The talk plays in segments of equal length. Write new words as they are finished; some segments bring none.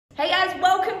Hey guys,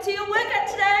 welcome to your workout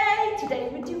today. Today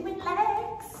we're doing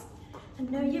legs. I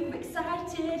know you're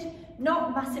excited.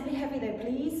 Not massively heavy though,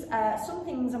 please. Some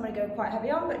things I'm going to go quite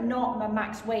heavy on, but not my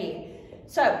max weight.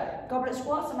 So, goblet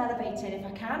squats, I'm elevated if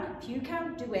I can. If you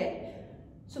can, do it.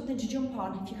 Something to jump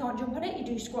on. If you can't jump on it, you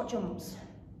do squat jumps.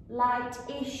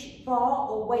 Light-ish bar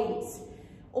or weights.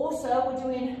 Also, we're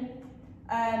doing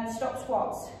stop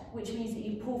squats, which means that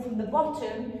you pull from the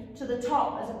bottom to the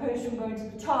top as opposed from going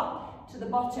to the top to the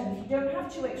bottom. If you don't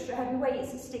have two extra heavy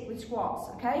weights, stick with squats,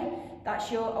 okay? That's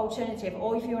your alternative.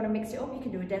 Or if you want to mix it up, you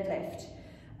can do a deadlift.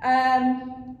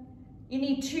 You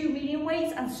need 2 medium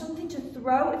weights and something to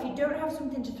throw. If you don't have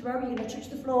something to throw, you're going to touch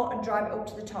the floor and drive it up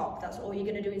to the top. That's all you're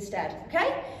going to do instead,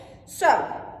 okay? So,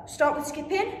 start with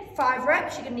skipping, 5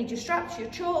 reps. You're going to need your straps, your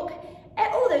chalk,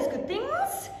 all those good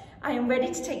things. I am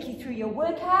ready to take you through your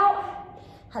workout.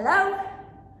 Hello?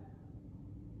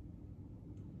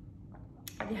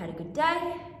 Have you had a good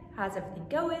day? How's everything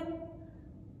going?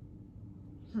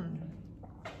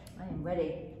 I am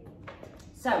ready.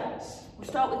 So, we'll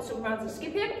start with some rounds of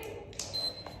skipping,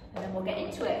 and then we'll get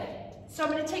into it. So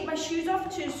I'm going to take my shoes off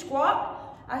to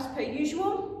squat, as per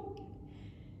usual.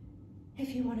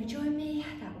 If you want to join me,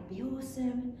 that would be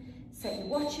awesome. Set your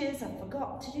watches, I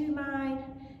forgot to do mine.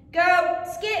 Go,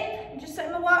 skip, I'm just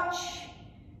setting my watch.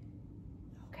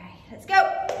 Okay, let's go.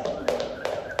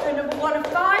 So number 1 of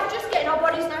 5, just getting our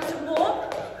bodies nice and warm.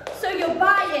 So you're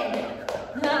buying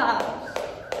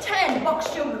 10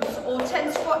 box jumps or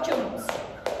 10 squat jumps,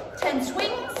 10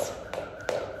 swings,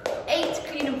 8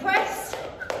 clean and press,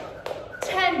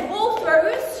 10 ball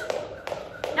throws.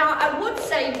 Now I would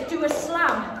say do a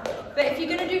slam, but if you're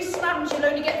going to do slams, you'll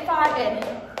only get 5 in.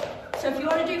 So if you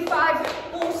want to do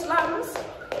 5 ball slams,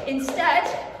 instead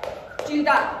do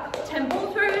that. 10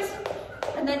 ball throws,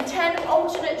 and then 10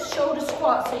 alternate shoulder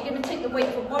squats. So you're going to take the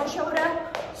weight from one shoulder,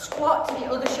 squat to the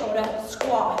other shoulder,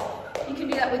 squat. You can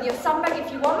do that with your sandbag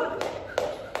if you want.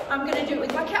 I'm going to do it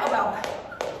with my kettlebell.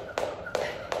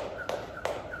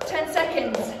 10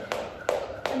 seconds.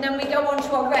 And then we go on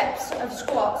to our reps of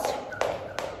squats.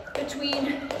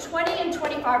 Between 20 and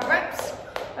 25 reps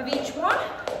of each one.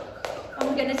 And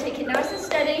we're going to take it nice and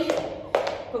steady,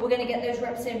 but we're going to get those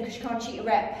reps in because you can't cheat a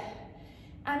rep.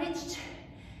 And it's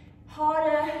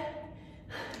harder.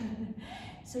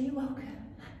 So you're welcome.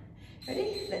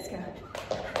 Ready? Let's go.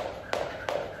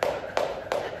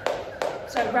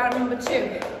 So round number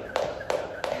 2.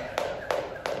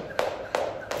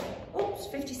 Oops,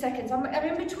 50 seconds. I'm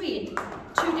in between 2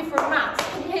 different mats.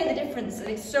 Can you hear the difference? And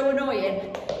it's so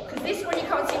annoying. Because this one you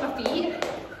can't see my feet,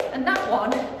 and that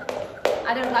one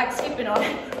I don't like skipping on.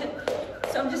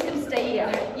 So I'm just going to stay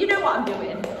here. You know what I'm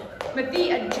doing. My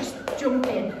feet are just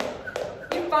jumping.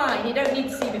 You're fine, you don't need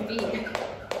to see my feet.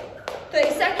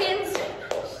 30 seconds.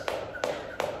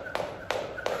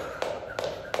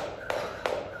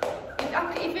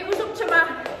 If it was up to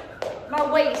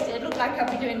my waist, it'd look like I'd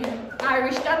be doing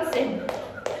Irish dancing.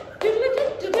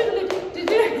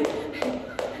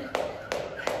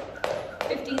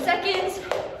 15 seconds.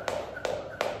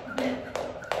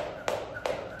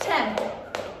 10.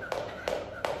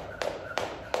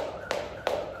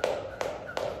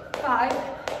 5.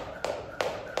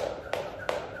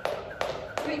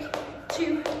 3,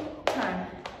 2, time.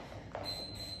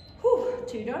 Whew,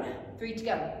 2 done, 3 to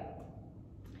go.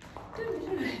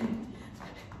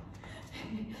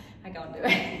 I can't do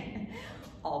it.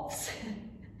 Obs.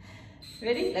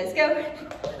 Ready? Let's go.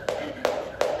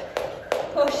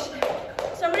 Push.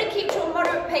 So I'm going to keep to a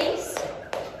moderate pace.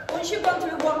 Once you've gone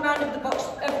through 1 round of the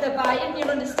buy-in, you'll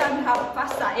understand how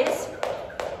fast that is.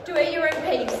 Do it at your own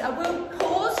pace. I will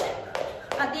pause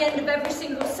at the end of every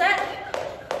single set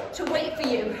to wait for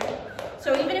you.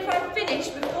 So even if I finish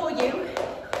before you,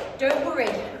 don't worry,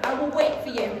 I will wait for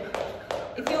you.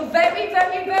 If you're very,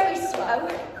 very, very slow,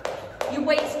 your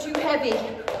weight's too heavy.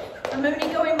 I'm only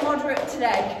going moderate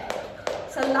today.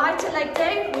 It's a lighter leg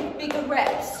day with bigger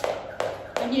reps.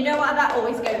 And you know how that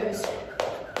always goes.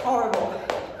 Horrible.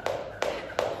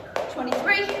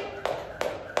 23.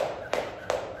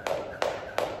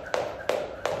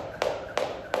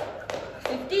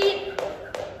 15.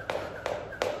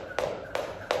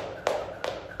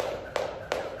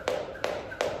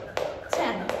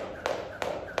 10.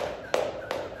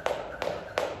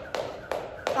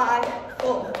 5,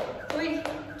 4, 3,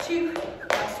 2,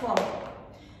 last one.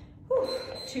 Whew,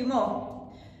 2 more.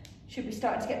 Should be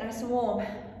starting to get nice and warm.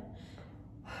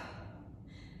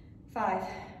 5,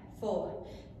 4,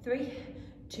 3,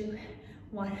 2,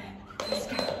 1. Let's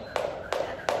go.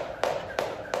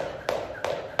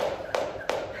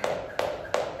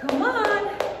 Come on.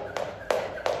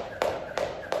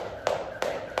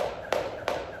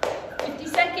 50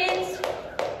 seconds.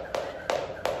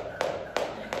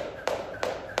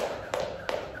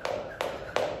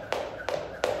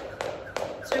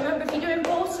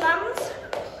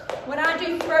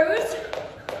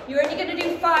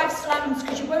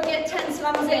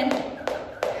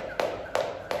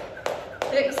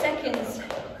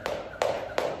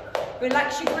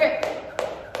 Relax your grip.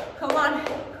 Come on.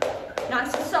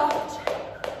 Nice and soft.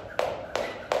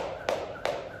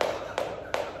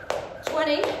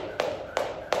 20.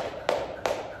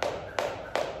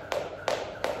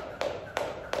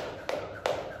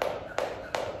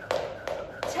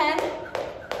 10.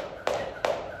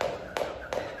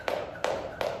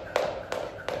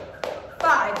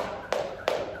 5.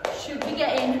 Should be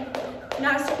getting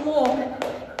nice and warm.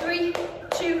 3,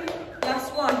 2,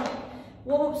 last one.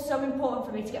 Warm-up's so important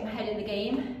for me to get my head in the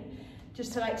game,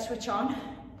 just to like switch on.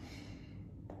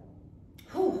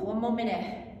 Whew, 1 more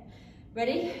minute.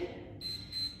 Ready?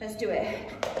 Let's do it.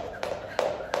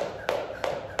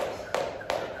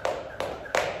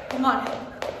 Come on.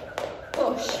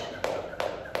 Push.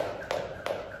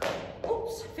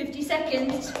 Oops, 50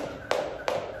 seconds.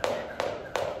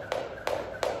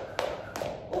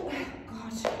 Oh,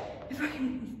 God.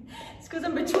 It's because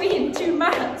I'm between 2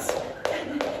 mats.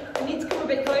 I need to come a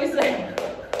bit closer.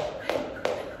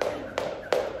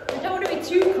 I don't want to be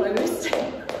too close.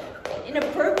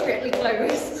 Inappropriately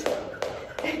close.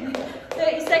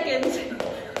 30 seconds.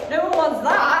 No one wants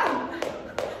that.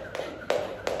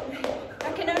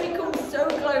 I can only come so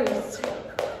close.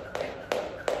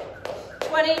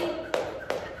 20.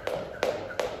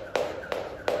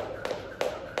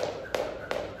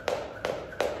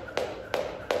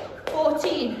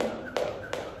 14.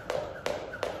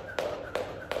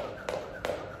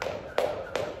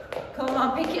 Come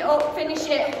on, pick it up, finish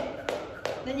it.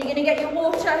 Then you're gonna get your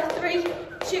water. 3,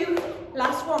 2,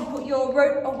 last one. Put your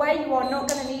rope away, you are not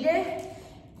gonna need it.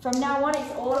 From now on,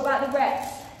 it's all about the reps.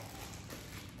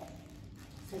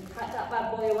 So pack that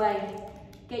bad boy away.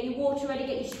 Get your water ready,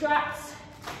 get your straps,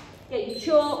 get your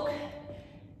chalk,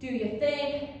 do your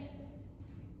thing.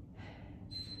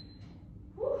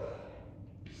 Whew.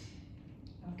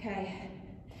 Okay,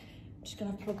 I'm just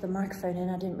gonna plug the microphone in.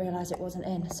 I didn't realise it wasn't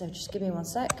in, so just give me 1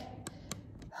 sec.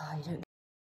 Oh, you don't.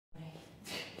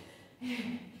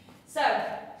 So,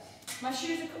 my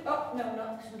shoes are, oh, no,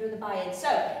 not because we're doing the buy-in. So,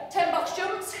 10 box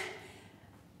jumps,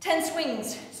 10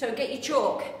 swings, so get your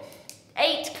chalk.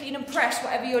 8 clean and press,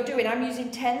 whatever you're doing. I'm using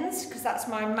 10s because that's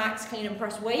my max clean and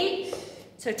press weight.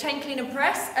 So 10 clean and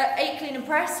press, 8 clean and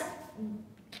press,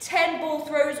 10 ball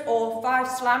throws or 5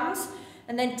 slams,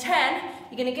 and then 10,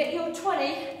 you're gonna get your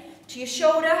 20 to your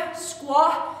shoulder,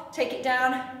 squat, take it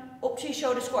down, up to your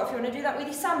shoulder squat. If you wanna do that with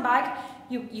your sandbag,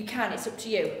 you can, it's up to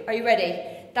you. Are you ready?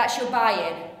 That's your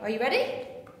buy-in. Are you ready?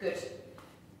 Good.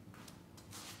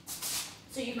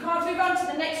 So you can't move on to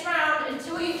the next round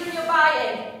until you've done your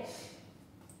buy-in.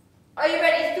 Are you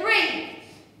ready? 3,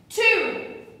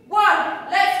 2, 1,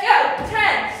 let's go.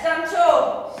 10, stand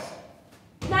tall.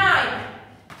 9,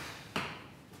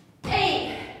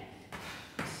 8,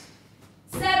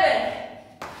 7,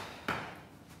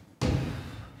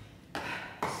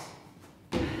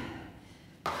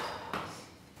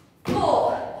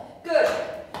 4, good.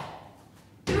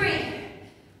 3,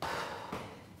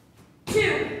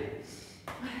 2,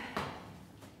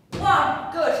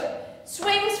 1, good.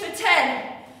 Swings for 10.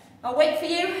 I'll wait for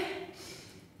you.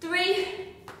 3,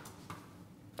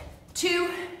 2,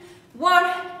 1.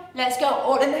 Let's go.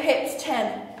 All in the hips.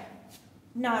 10,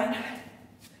 9,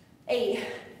 8,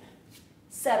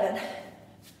 7,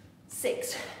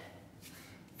 6,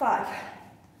 5,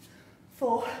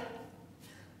 4,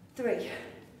 3,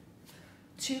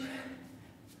 2,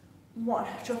 1.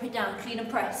 Drop it down. Clean and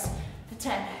press for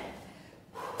 10.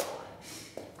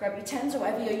 Grab your 10s or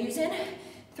whatever you're using.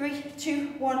 3,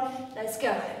 2, 1. Let's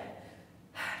go.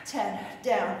 10,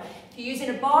 down. If you're using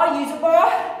a bar, use a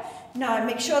bar. 9,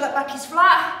 make sure that back is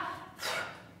flat.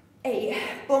 8,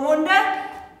 bum under.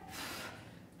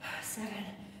 7,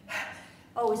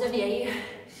 oh, it's only 8.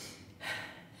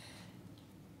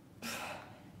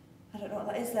 I don't know what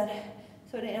that is then.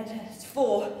 So it's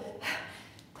 4,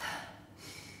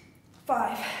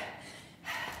 5,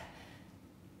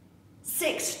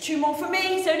 6, 2 more for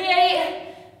me, it's only 8.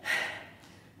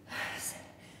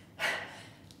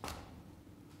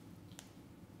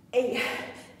 8,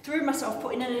 threw myself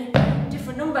putting in a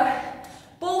different number.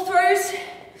 Ball throws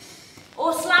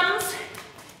or slams.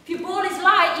 If your ball is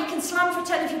light, you can slam for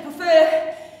 10 if you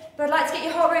prefer, but I'd like to get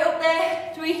your heart rate up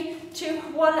there. 3, 2,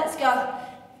 1, let's go.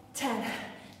 10,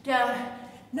 down,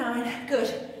 9,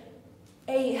 good.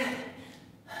 8,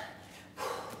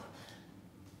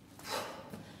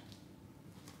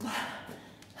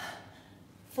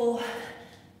 4,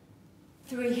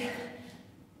 3,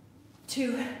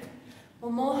 2,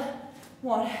 1 more,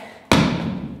 1.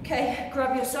 Okay,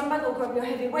 grab your sandbag or grab your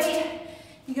heavy weight.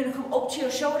 You're gonna come up to your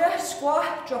shoulder,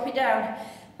 squat, drop it down.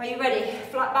 Are you ready?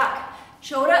 Flat back,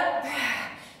 shoulder,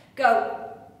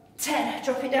 go. 10,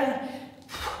 drop it down.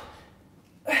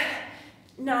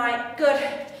 9, good.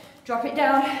 Drop it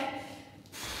down.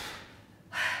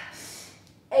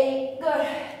 8, good.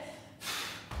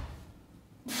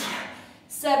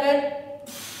 7,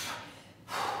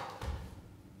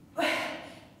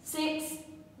 6,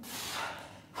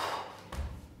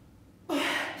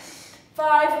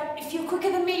 5. If you're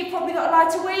quicker than me, you've probably got a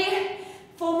lighter weight.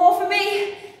 4 more for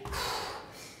me.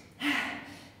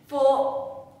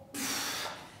 4,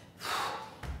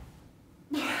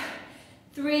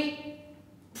 3,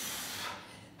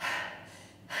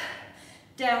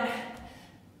 down.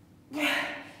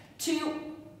 2,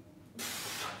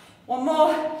 1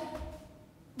 more.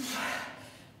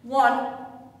 1.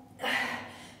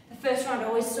 The first round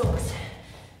always sucks.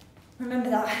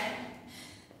 Remember that.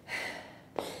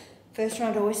 First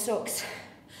round always sucks.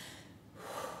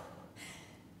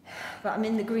 But I'm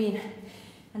in the green,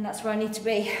 and that's where I need to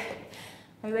be.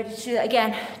 Are you ready to do that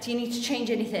again? Do you need to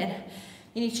change anything?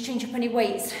 You need to change up any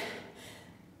weights.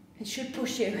 It should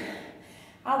push you.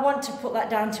 I want to put that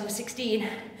down to a 16,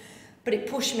 but it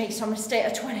pushed me, so I'm going to stay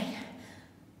at a 20.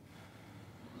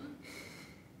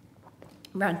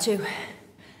 Round 2.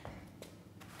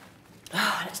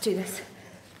 Oh, let's do this.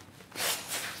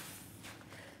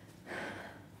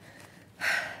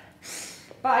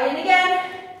 Buy in again.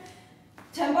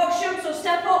 10 box jumps or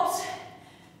step ups.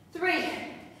 3,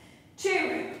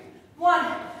 2,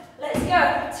 1. Let's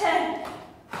go. 10,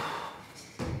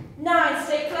 9,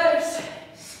 stay close.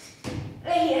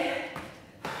 8,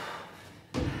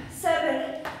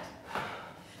 7,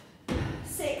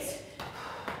 6,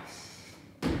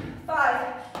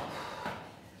 5,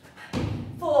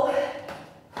 4,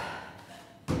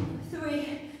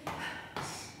 3,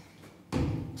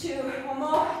 2, 1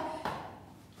 more.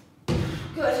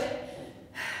 Good.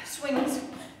 Swings.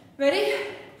 Ready?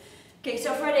 Get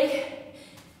yourself ready.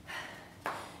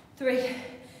 3,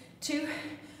 2,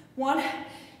 1.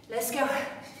 Let's go.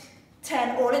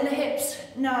 10, all in the hips.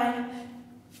 9,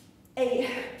 8,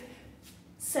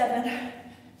 7,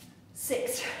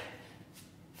 6,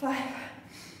 5,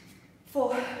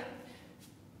 4,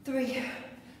 3,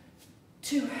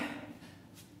 2,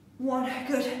 1.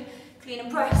 Good. Clean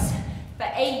and press for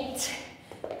 8.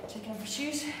 Take off your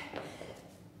shoes.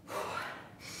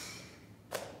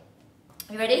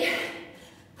 You ready?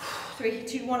 3,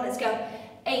 2, 1, let's go.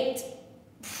 8,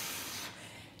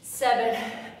 7,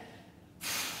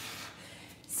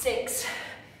 6,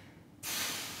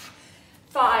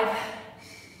 5,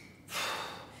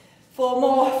 4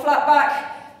 more, flat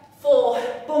back. 4,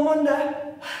 bum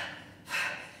under.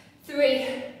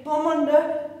 3, bum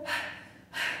under.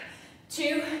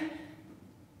 2,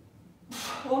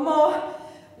 1 more.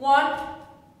 1,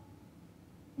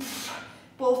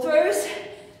 ball throws.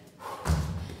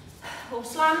 Or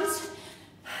slams,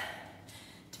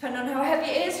 depending on how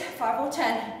heavy it is, 5 or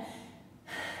 10.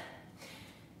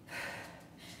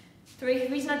 3, the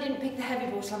reason I didn't pick the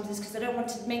heavy ball slams is because I don't want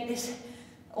to make this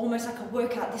almost like a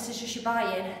workout. This is just your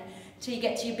buy-in till you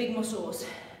get to your big muscles.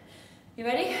 You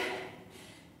ready?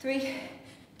 3,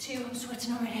 2, I'm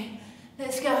sweating already.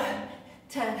 Let's go.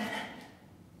 10,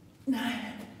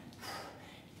 9,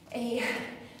 8,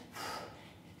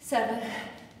 7,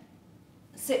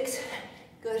 6,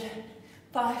 good.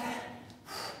 5,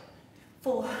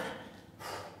 4,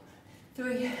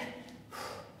 3,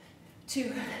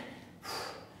 2,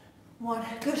 1.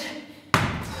 Good.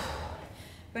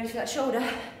 Ready for that shoulder?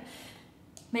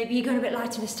 Maybe you're going a bit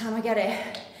lighter this time, I get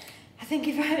it. I think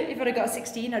if I'd have got a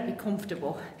 16, I'd be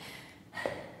comfortable.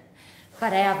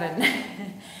 But I haven't.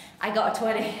 I got a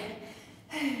 20.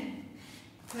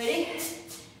 Ready?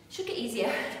 Should get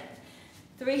easier.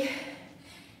 3.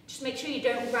 Just make sure you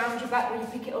don't round your back when you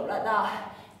pick it up like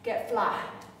that. Get flat.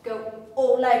 Go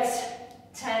all legs.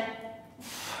 10.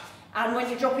 And when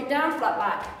you drop it down, flat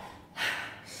back.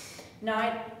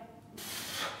 9.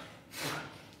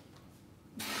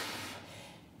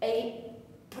 8.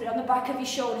 Put it on the back of your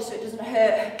shoulder so it doesn't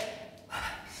hurt.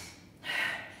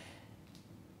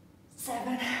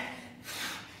 7.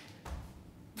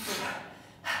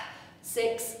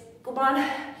 6. Come on.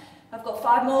 I've got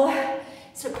 5 more.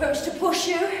 It's supposed to push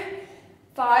you.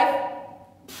 5.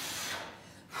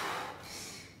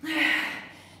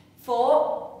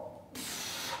 4.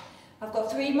 I've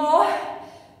got 3 more.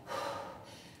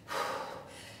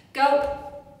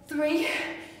 Go. 3.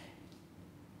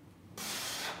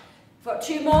 I've got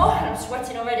 2 more, and I'm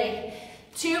sweating already.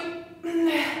 2.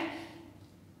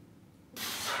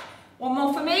 1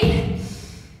 more for me.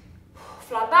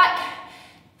 Flat back.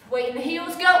 Weight in the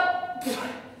heels, go.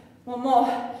 1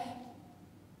 more.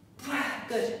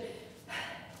 Good.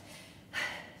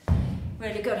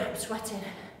 Really good, I'm sweating. I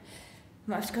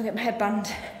might have to go get my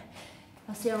headband.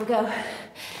 I'll see how we go.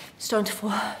 Starting to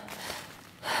fall.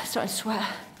 Starting to sweat.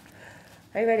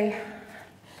 Are you ready?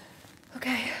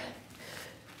 Okay.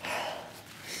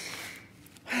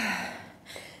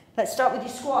 Let's start with your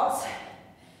squats.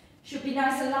 Should be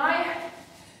nice and light,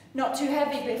 not too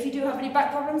heavy, but if you do have any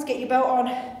back problems, get your belt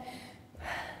on.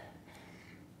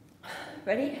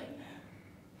 Ready?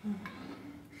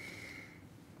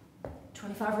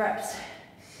 25 reps.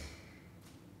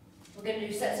 We're going to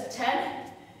do sets of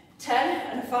 10, 10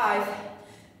 and a 5.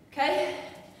 Okay?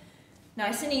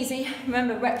 Nice and easy.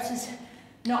 Remember, reps is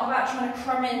not about trying to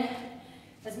cram in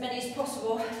as many as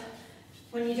possible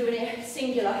when you're doing it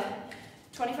singular.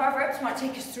 25 reps might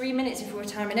take us 3 minutes if we were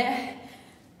timing it.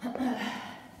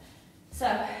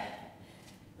 So,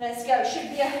 let's go. It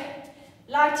should be a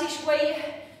lightish weight,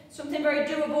 something very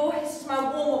doable. This is my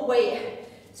warm-up weight,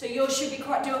 so yours should be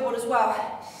quite doable as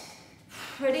well.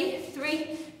 Ready?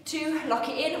 3, 2, lock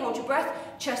it in, hold your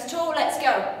breath, chest tall, let's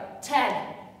go. 10.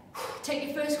 Take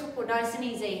your first couple, nice and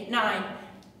easy. 9,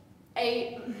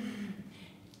 8,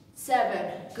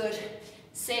 7, good.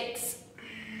 6,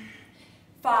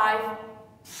 5,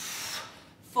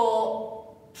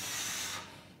 4,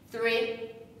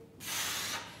 3,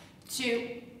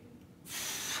 2,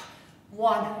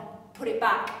 1. Put it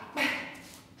back.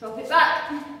 Drop it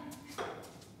back.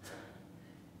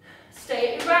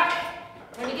 Stay at your back.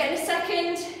 When you get in a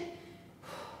second.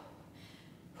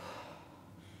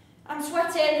 I'm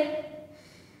sweating.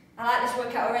 I like this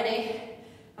workout already.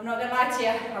 I'm not going to lie to you.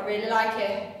 I really like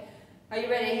it. Are you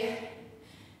ready?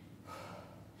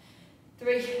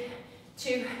 3,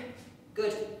 2,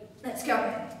 good. Let's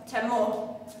go. 10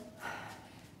 more.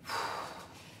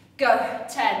 Go.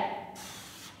 10,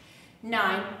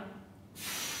 9,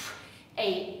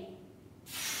 8,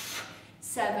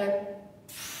 7,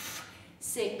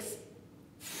 6,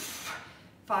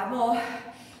 5 more.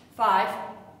 5.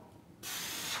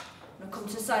 I'm going to come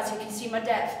to the side so you can see my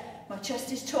depth. My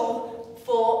chest is tall.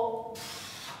 4,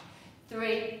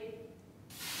 3,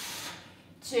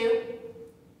 2,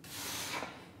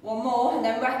 1 more, and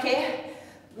then rack it.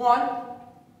 1,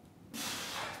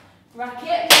 rack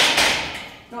it.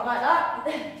 Not like that.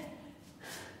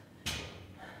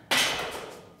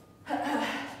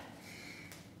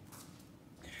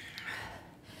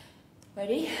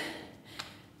 Ready?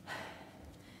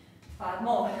 5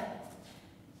 more.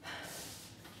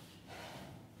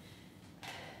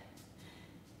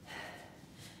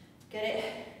 Get it?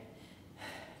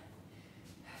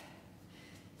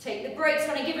 Take the breaks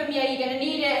when I give them, yeah, you're going to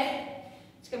need it.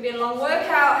 It's going to be a long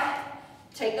workout.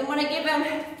 Take them when I give them.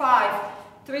 5,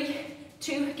 3,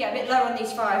 2, get a bit lower on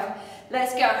these 5.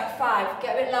 Let's go. 5,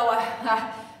 get a bit lower.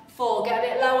 4, get a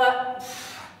bit lower.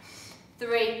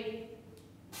 3,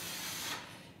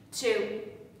 2,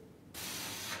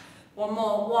 1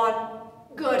 more.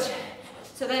 1, good.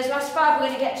 So those last 5, we're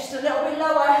going to get just a little bit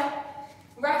lower.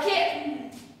 Rack it.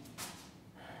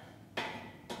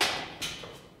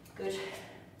 Good.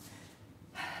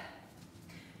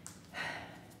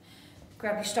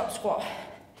 Grab your stop squat.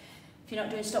 If you're not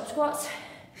doing stop squats,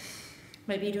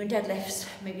 maybe you're doing deadlifts,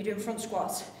 maybe you're doing front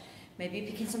squats, maybe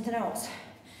you're picking something else.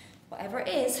 Whatever it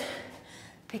is,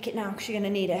 pick it now because you're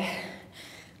going to need it.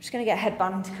 I'm just going to get a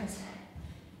headband because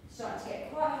it's starting to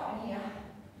get quite hot in here.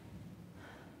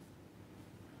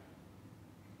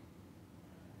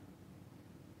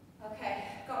 Okay,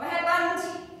 got my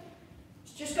headband.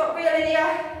 It's just got real in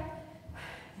here.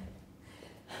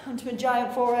 Onto a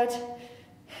giant forehead.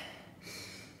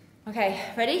 Okay,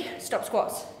 ready? Stop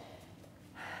squats.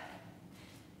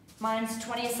 Mine's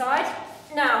 20 aside.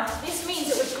 Now, this means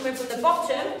that we're coming from the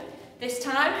bottom this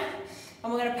time,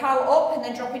 and we're going to power up and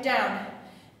then drop it down.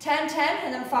 10, 10,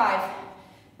 and then 5.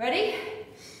 Ready?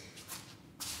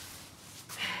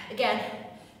 Again,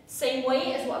 same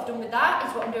weight as what I've done with that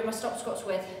is what I'm doing my stop squats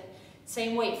with.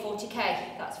 Same weight, 40k.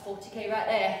 That's 40k right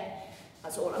there.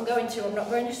 That's all I'm going to. I'm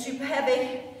not going super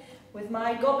heavy with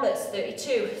my goblets,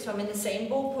 32. So I'm in the same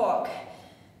ballpark.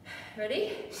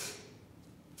 Ready?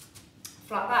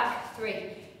 Flat back. 3,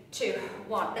 2,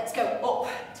 1. Let's go. Up.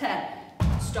 10.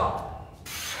 Stop.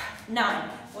 9. I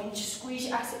want you to squeeze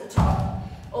your ass at the top.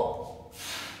 Up.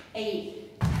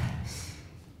 8.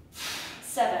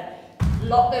 7.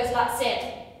 Lock those lats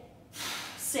in.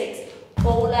 6.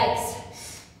 All legs.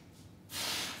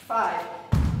 5.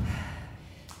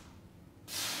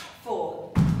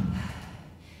 4.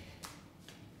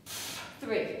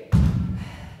 3.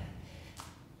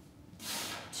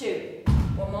 2.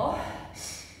 1 more.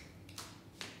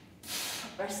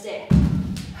 Rest it.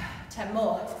 10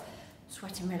 more.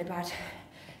 Sweating really bad.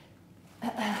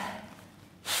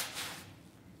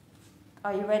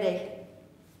 Are you ready?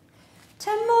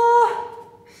 10 more.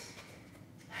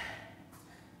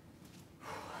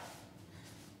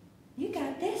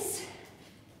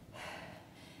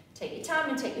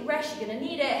 your rest, you're gonna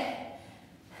need it.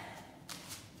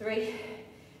 3,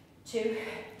 2,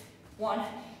 1,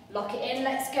 lock it in,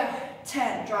 let's go.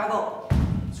 10, drive up,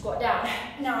 squat down.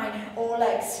 9, all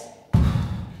legs.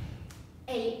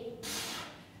 8,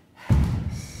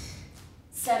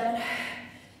 7,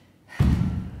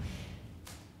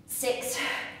 6,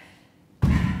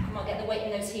 come on, get the weight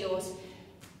in those heels.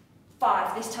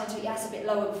 5, this time take your ass a bit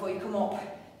lower before you come up.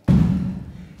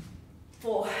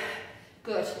 4,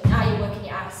 good, now you're working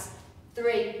your ass.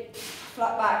 3,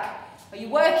 flat back. Are you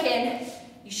working?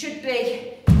 You should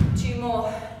be. 2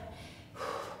 more.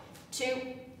 2,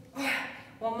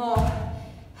 1 more.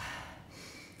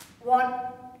 1,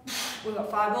 we've got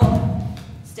 5 more.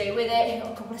 Stay with it, you've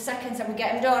got a couple of seconds and we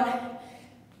get them done.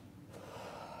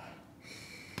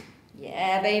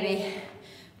 Yeah, baby,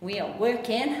 we are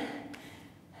working.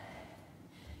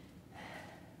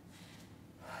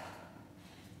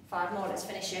 5 more, let's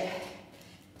finish it.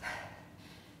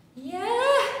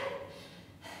 Yeah.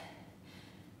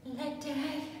 Leg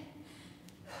day.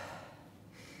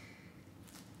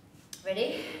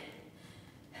 Ready?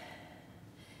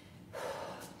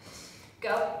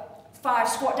 Go. 5,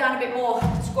 squat down a bit more.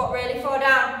 Squat really far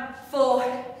down. 4,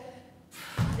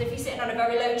 as if you're sitting on a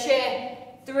very low chair.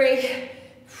 3,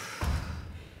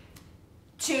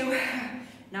 2,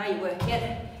 now you're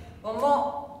working. 1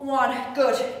 more. 1,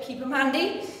 good. Keep them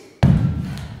handy.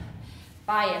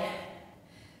 Buy-in.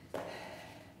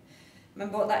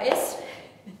 Remember what that is?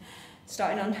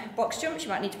 Starting on box jumps, you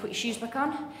might need to put your shoes back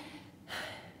on.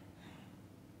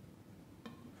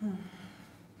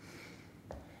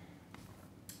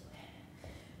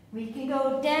 We can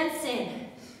go dancing,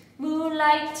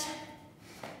 moonlight.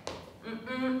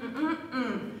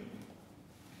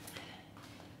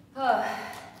 Oh,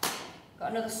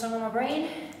 got another song on my brain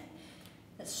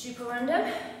that's super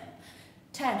random.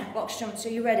 10, box jumps, are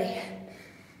you ready?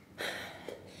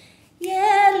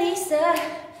 Yeah, Lisa,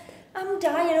 I'm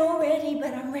dying already,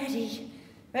 but I'm ready.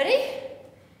 Ready?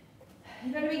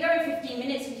 You're going to be going 15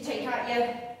 minutes if you take out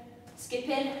your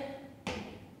skipping.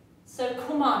 So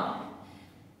come on,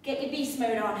 get your beast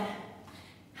mode on.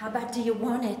 How bad do you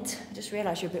want it? I just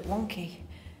realised you're a bit wonky.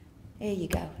 Here you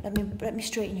go. Let me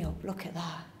straighten you up. Look at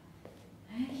that.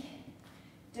 Hey.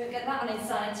 Don't get that on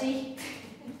Insanity.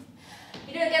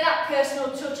 You don't get that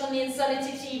personal touch on the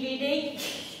Insanity TVD.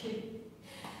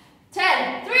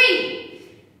 10, 3,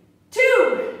 2,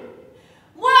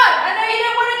 1. I know you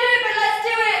don't want to do it, but let's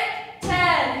do it.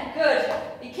 10, good.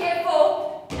 Be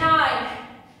careful. 9,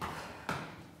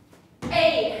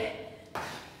 8,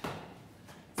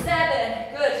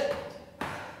 7, good.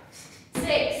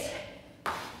 6,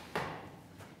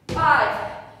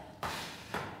 5,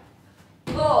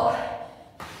 4,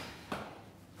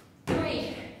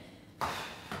 3,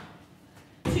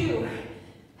 2,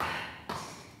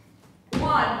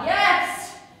 1.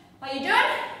 Yes. Are you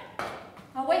done?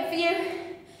 I'll wait for you.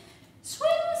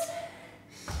 Swings.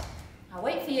 I'll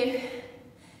wait for you.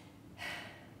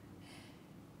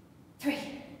 3,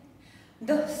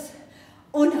 2,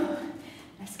 1.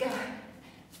 Let's go.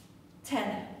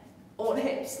 10. All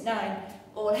hips. 9.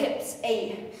 All hips.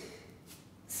 8,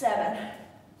 7,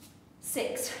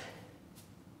 6,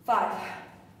 5,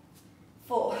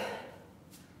 4,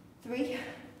 3,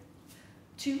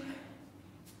 2,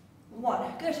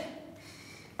 1. Good.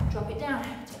 Drop it down.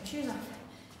 Take your shoes off.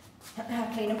 Now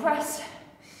clean and press.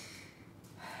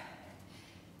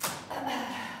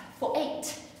 For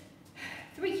 8,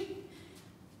 3,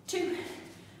 2,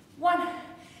 1.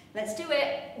 Let's do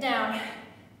it. Down.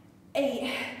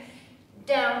 8.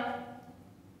 Down.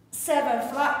 7.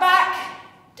 Flat back.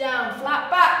 Down. Flat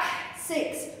back.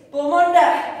 6. Bum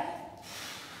under.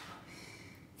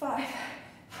 5.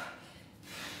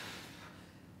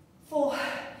 4.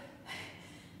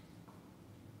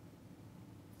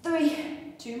 3.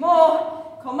 2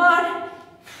 more. Come on.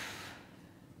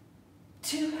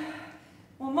 2.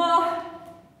 1 more.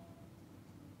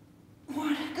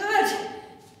 1. Good.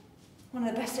 One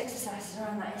of the best exercises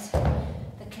around that is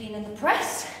the clean and the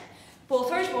press. Ball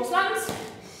throws, ball slams.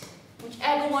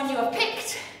 Whichever one you have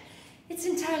picked, it's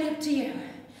entirely up to you.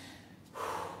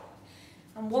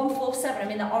 I'm 147, I'm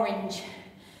in the orange.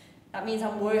 That means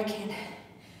I'm working.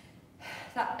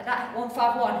 That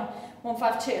 151,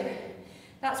 152.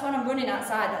 That's when I'm running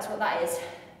outside, that's what that is.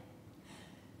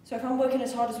 So if I'm working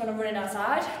as hard as when I'm running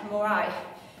outside, I'm all right.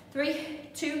 3,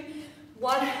 2,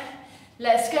 1,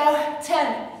 let's go.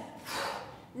 10,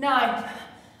 9,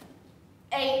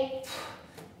 8,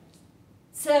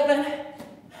 7,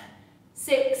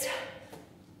 6,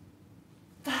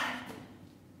 5,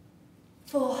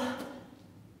 4,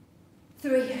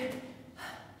 3,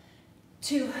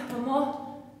 2, 1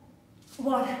 more.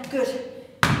 1, good.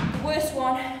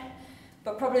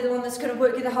 probably the one that's going to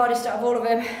work you the hardest out of all of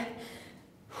them.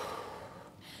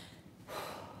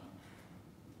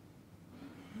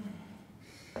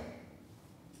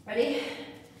 Ready?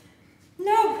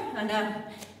 No, I know.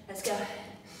 Let's go.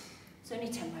 It's only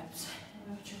 10 reps.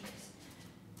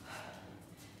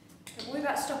 Don't worry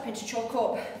about stopping to chalk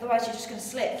up, otherwise you're just going to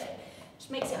slip.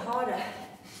 Just makes it harder.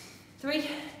 3,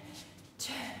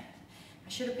 2, I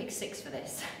should have picked 6 for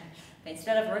this. But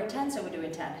instead I've wrote 10, so we're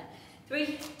doing 10.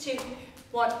 3, 2,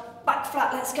 1, back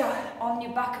flat, let's go. On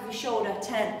your back of your shoulder,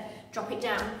 10, drop it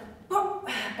down.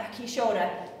 Back of your shoulder,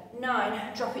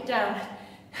 9, drop it down.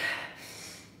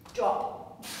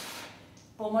 Drop.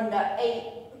 Bum under, 8,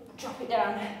 drop it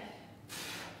down.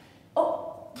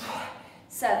 Up,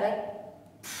 7,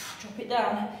 drop it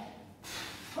down.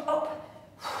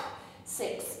 Up,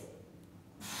 6.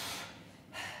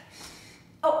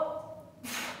 Up,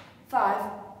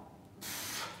 5.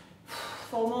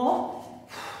 4 more.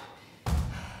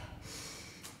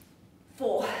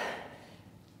 4.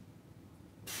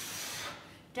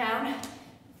 Down.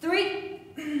 3.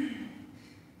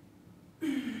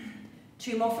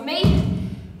 2 more for me.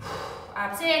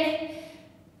 Abs in.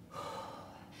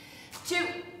 2.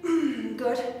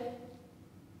 Good.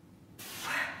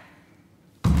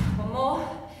 1 more.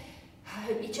 I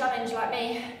hope you challenge like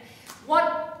me.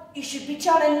 1. You should be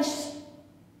challenged.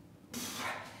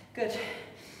 Good.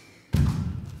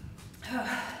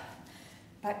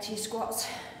 Back to your squats.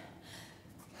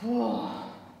 I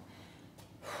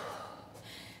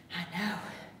know.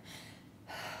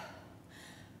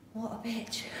 What a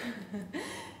bitch.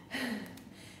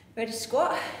 Ready to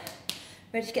squat?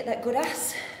 Ready to get that good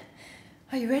ass?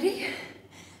 Are you ready?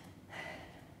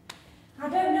 I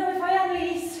don't know if I am,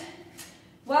 Lise.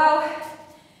 Well,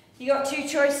 you got 2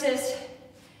 choices.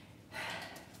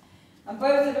 And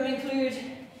both of them include,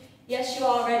 yes, you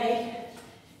are ready.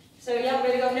 So you haven't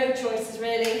really got no choices,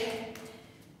 really.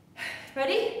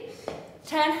 Ready?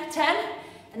 10, 10,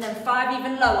 and then 5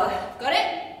 even lower. Got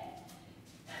it?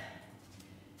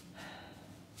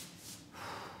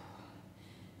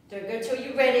 Don't go till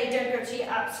you're ready. Don't go till you're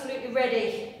absolutely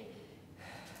ready.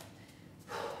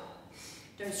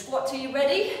 Don't squat till you're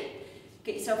ready.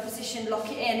 Get yourself positioned, lock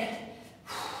it in.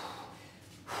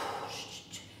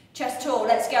 Chest tall,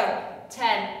 let's go.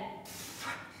 10,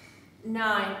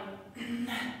 9,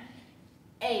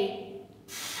 8,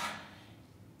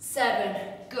 7,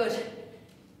 good.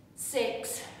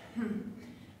 6,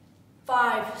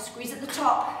 5, squeeze at the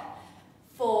top.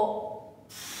 4,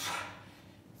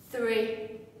 3,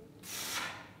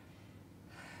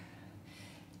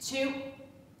 2,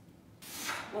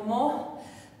 1 more.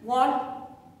 1,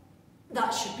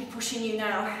 that should be pushing you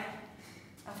now.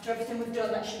 After everything we've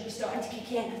done, that should be starting to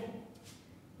kick in.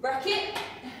 Rack it.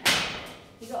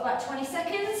 You've got about 20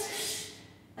 seconds.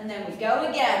 And then we go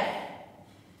again.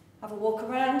 Have a walk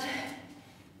around.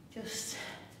 Just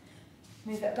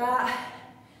move it about.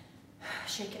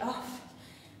 Shake it off.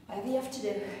 Whatever you have to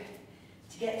do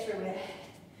to get through it.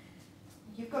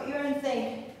 You've got your own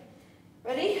thing.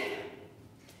 Ready?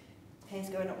 Hair's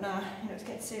going up now. You know it's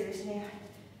getting serious in here.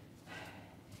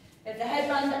 If the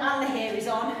headband and the hair is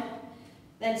on,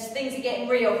 then things are getting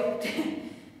real.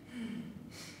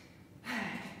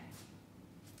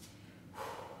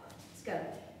 Let's go.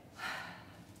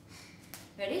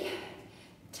 Ready?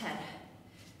 10.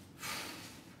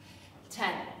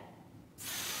 10.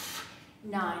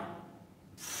 9.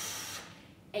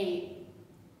 8.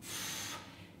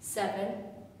 7.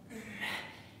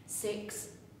 6.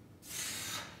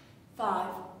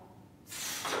 5.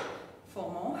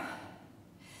 4 more.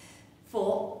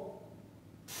 4.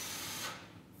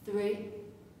 3.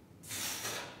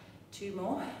 2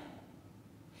 more.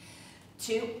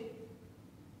 2.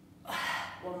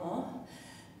 1 more.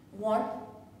 1.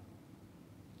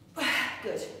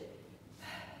 Good.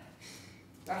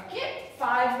 Back it.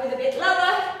 5 with a bit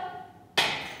lower.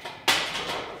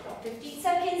 Got 15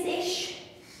 seconds-ish.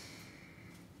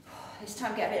 This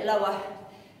time get a bit lower.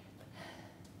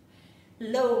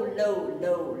 Low, low,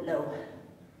 low, low.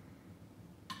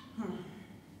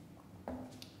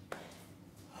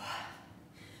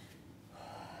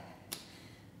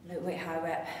 Low weight, high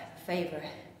rep,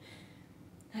 favourite.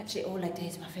 Actually, all leg day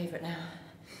is my favourite now.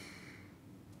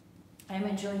 I am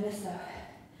enjoying this though.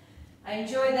 I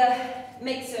enjoy the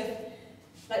mix of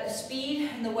like the speed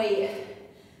and the weight.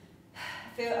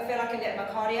 I feel like I'm getting my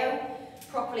cardio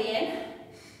properly in,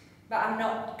 but I'm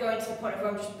not going to the point where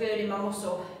I'm just burning my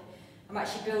muscle. I'm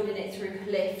actually building it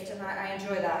through lift, and I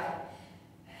enjoy that.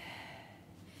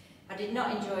 I did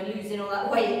not enjoy losing all that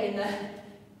weight in the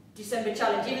December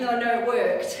challenge, even though I know it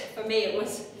worked. For me it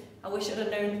was, I wish I'd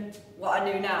have known what I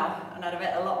knew now, and I'd have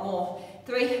ate a lot more. 3,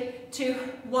 3, 2,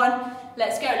 1.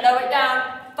 Let's go. Lower it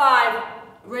down. 5,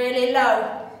 really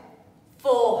low.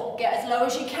 4, get as low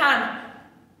as you can.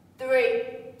 3,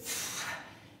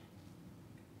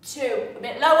 2, a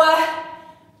bit lower.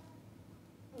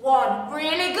 1,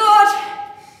 really good.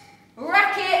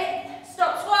 Rack it.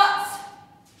 Stop squats.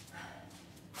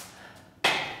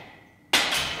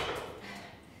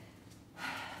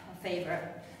 My favourite.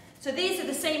 So these are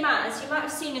the same as, you might have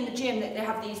seen in the gym that they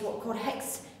have these what are called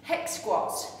hex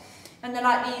squats. And they're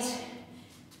like these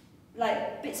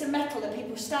like bits of metal that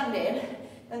people stand in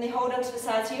and they hold onto the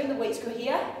sides here and the weights go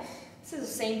here. This is the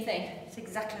same thing. It's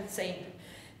exactly the same.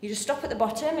 You just stop at the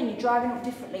bottom and you're driving up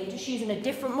differently. You're just using a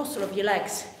different muscle of your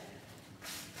legs.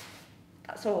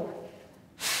 That's all.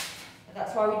 And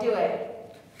that's why we do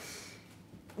it.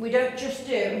 We don't just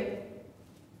do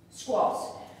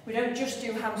squats. We don't just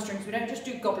do hamstrings. We don't just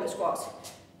do goblet squats.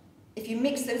 If you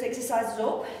mix those exercises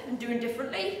up and do them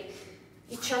differently,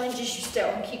 it challenges you still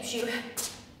and keeps your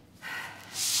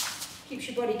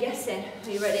body guessing. Are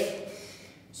you ready?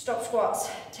 Stop squats.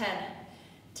 10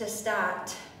 to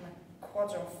start. My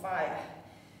quads are on fire.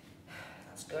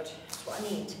 That's good. That's what I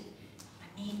need.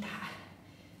 I need that.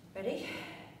 Ready?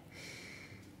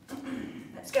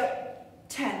 Let's go.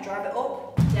 10. Drive it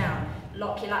up, down.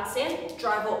 Lock your lats in.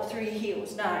 Drive up through your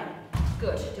heels. 9.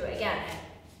 Good. Do it again.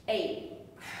 8.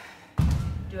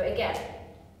 Do it again.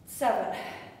 7.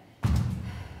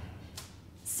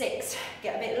 6.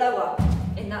 Get a bit lower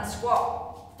in that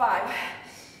squat. 5.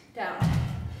 Down.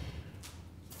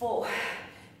 4.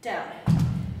 Down.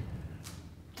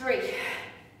 3.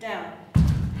 Down.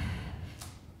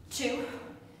 2.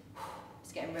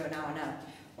 It's getting real now, I know.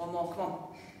 1 more, come on.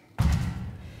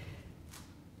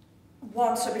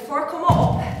 1. So before I come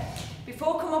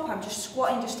up, I'm just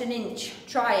squatting just an inch.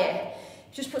 Try it.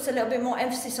 Just puts a little bit more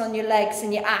emphasis on your legs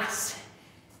and your ass.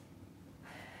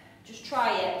 Just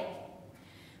try it.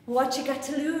 What you got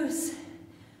to lose?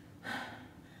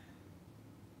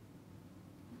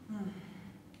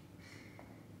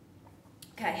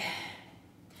 Okay.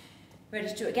 Ready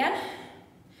to do it again?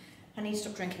 I need to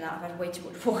stop drinking that. I've had way too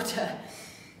much water.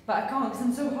 But I can't because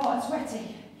I'm so hot and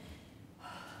sweaty.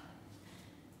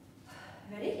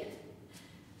 Ready?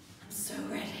 I'm so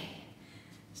ready.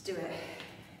 Let's do it.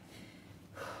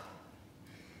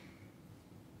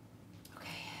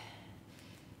 Okay.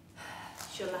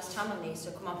 It's your last time on these,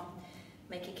 so come on.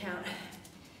 Make it count.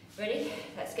 Ready?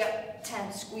 Let's go.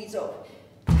 10. Squeeze up.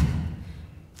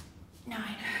 9.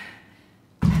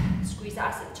 Squeeze the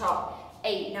ass at the top.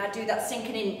 8. Now do that sink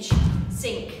an inch.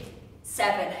 Sink.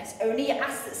 7. It's only your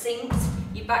ass that sinks.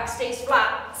 Your back stays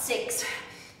flat. 6.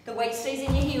 The weight stays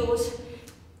in your heels.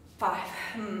 5.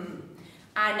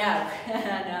 I know.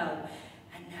 I know.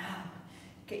 I know.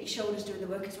 Get your shoulders doing the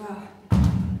work as well.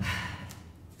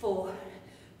 4.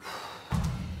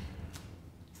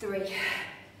 3.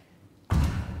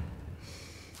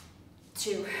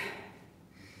 2.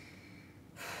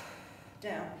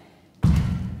 Down.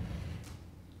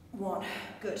 1.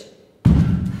 Good.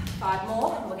 5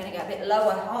 more. And we're going to get a bit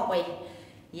lower, aren't we?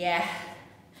 Yeah.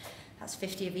 That's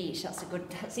 50 of each. That's a good.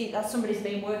 See, that's somebody's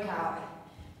main workout.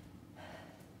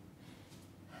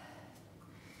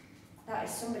 That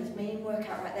is somebody's main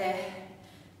workout right there.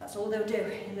 That's all they'll do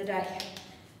in the day.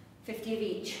 50 of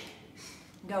each.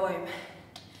 Go home.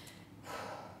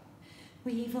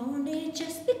 We've only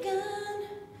just begun.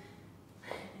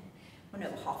 We're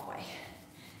not halfway.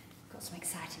 Got some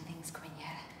exciting things coming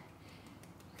yet.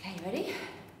 Okay, ready?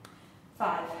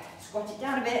 5. Squat it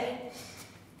down a bit.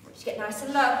 Just get nice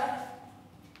and low.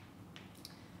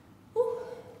 Woo.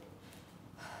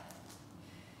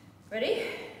 Ready?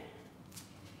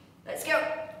 Let's go.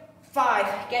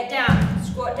 5. Get down.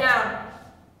 Squat down.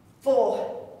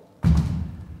 4.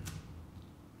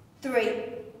 3.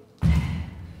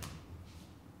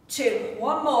 2.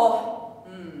 1 more.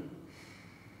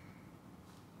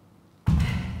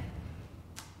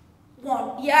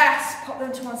 1. Yes. Pop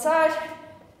them to one side.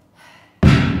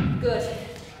 Good.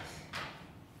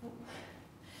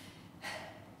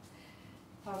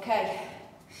 Okay.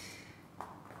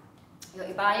 You got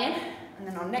your buy-in, and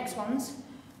then our next ones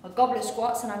are goblet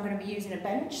squats, and I'm going to be using a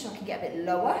bench so I can get a bit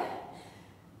lower,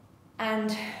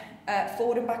 and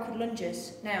forward and backward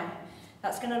lunges. Now,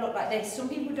 that's going to look like this. Some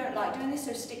people don't like doing this,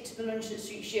 so stick to the lunge that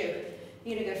suits you.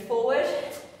 You're going to go forward,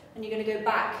 and you're going to go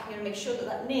back. You're going to make sure that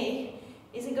that knee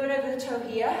isn't going over the toe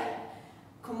here.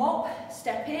 Come up,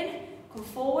 step in, come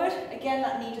forward. Again,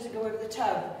 that knee doesn't go over the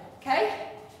toe.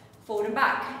 Okay? Forward and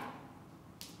back.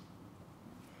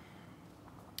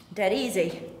 Dead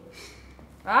easy.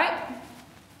 Right?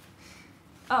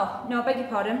 Oh, no, I beg your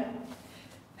pardon.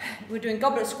 We're doing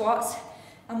goblet squats,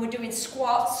 and we're doing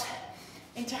squats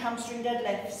into hamstring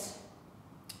deadlifts,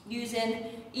 using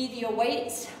either your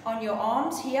weights on your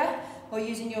arms here, or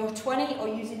using your 20 or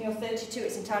using your 32,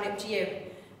 it's entirely up to you.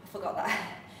 I forgot that.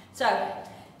 So,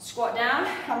 squat down,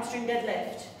 hamstring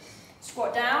deadlift.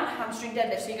 Squat down, hamstring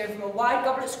deadlift. So you go from a wide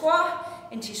goblet squat,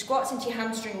 into your squats, into your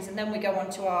hamstrings, and then we go on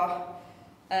to our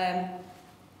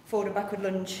forward and backward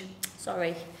lunge.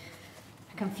 Sorry,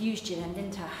 I confused you then,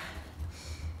 didn't I?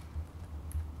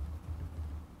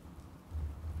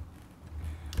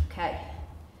 Okay.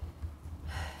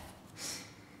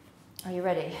 Are you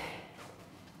ready?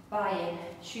 Buy-in,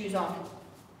 shoes on.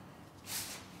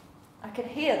 I can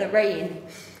hear the rain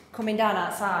coming down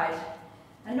outside,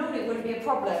 and normally it wouldn't be a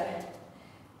problem,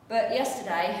 but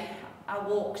yesterday I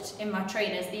walked in my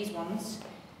trainers, these ones,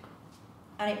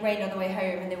 and it rained on the way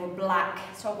home and they were black,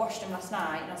 so I washed them last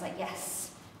night and I was like,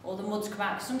 yes, all the mud's come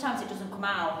out, because sometimes it doesn't come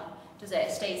out, does it?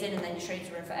 It stays in and then your trainers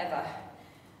are in forever,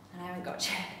 and I haven't got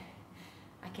to.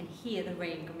 I can hear the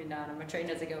rain coming down and my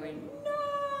trainers are going,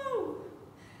 no!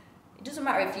 It doesn't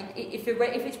matter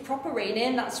if it's proper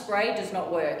raining, that spray does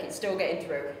not work, it's still getting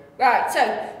through. Right,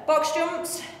 so box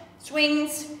jumps,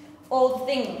 swings, all the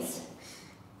things.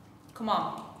 Come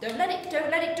on, don't let it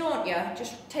daunt you.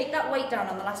 Just take that weight down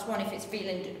on the last one if it's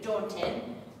feeling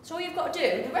daunting. That's all you've got to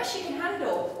do. The rest you can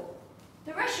handle.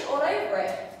 The rest you're all over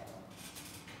it.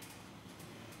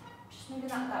 Just moving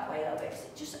that way a little bit.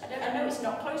 I know it's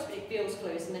not close, but it feels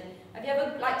close. And then, have you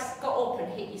ever like got up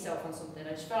and hit yourself on something?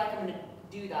 I just feel like I'm going to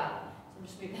do that. So I'm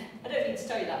just moving. I don't need to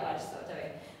tell you that, but I just thought I'd tell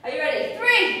you. Are you ready?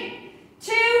 3,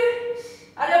 2.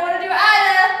 I don't want to do it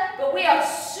either, but we are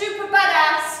super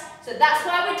badass. So that's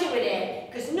why we're doing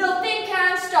it, because nothing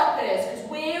can stop us, because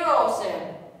we're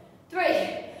awesome.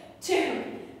 3, 2,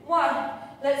 1,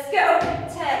 let's go.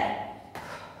 10,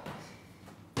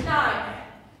 9,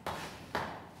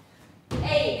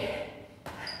 8,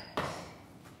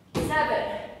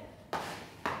 7,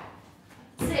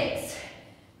 6,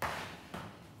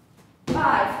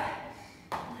 5,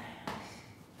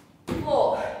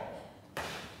 4,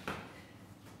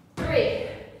 3,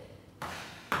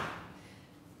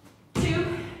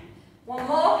 2, one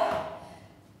more,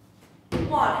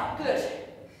 1, good.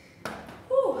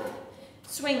 Woo.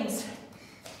 Swings.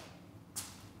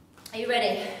 Are you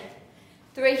ready?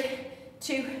 3,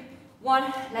 2,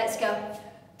 1, let's go.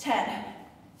 10,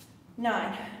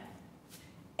 9,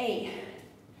 8,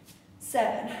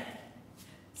 7,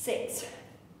 6,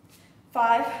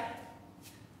 5,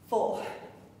 4,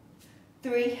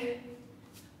 3,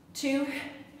 2,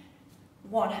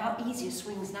 1. How easy are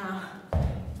swings now?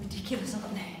 Ridiculous,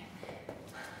 aren't they?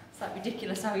 It's like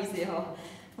ridiculous how easy they are.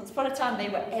 Once upon a time they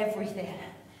were everything.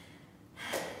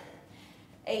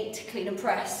 8, clean and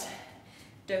press.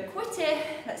 Don't quit it.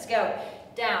 Let's go.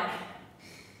 Down.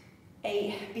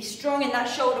 8, be strong in that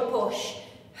shoulder push.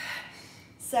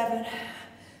 7,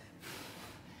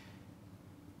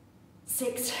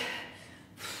 6,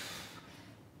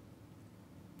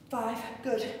 5,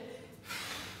 good.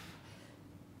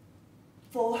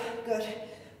 4, good.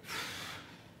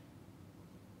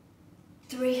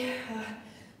 3,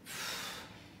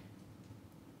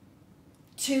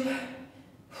 2,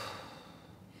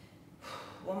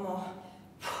 1 more.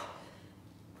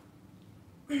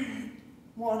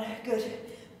 1, good.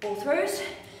 Ball throws,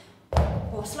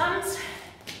 or slams,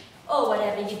 or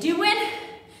whatever you're doing.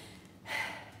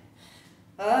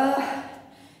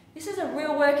 This is a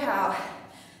real workout,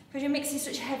 because you're mixing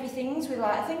such heavy things with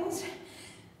lighter things.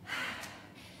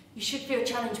 You should feel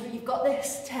challenged, but you've got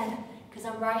this. 10, because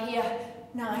I'm right here.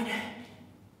 9,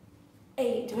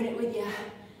 8, doing it with you.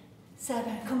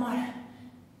 7, come on.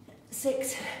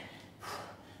 6,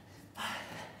 5,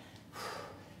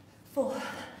 4,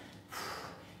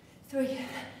 3,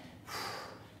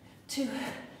 2,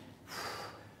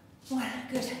 1,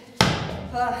 good.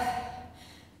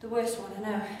 The worst one, I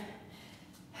know.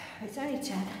 It's only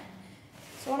 10.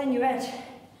 It's all in your head.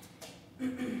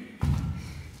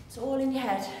 It's all in your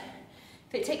head.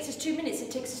 If it takes us 2 minutes,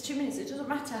 it takes us 2 minutes. It doesn't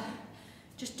matter.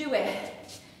 Just do it.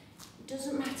 It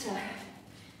doesn't matter.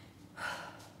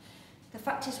 The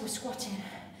fact is we're squatting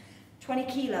 20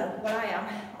 kilo, where I am,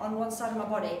 on one side of my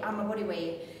body and my body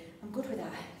weight. I'm good with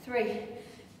that. 3,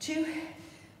 2,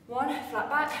 1, flat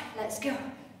back. Let's go.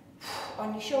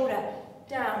 On your shoulder.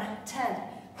 Down. 10.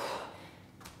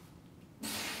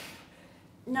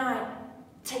 9.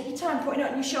 Take your time putting it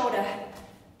on your shoulder.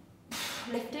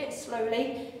 Lift it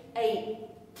slowly. 8.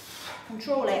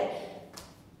 Control it.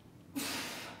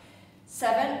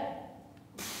 7.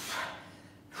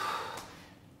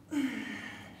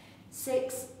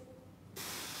 6.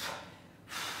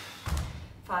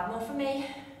 5 more for me.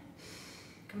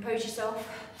 Compose yourself.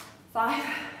 5.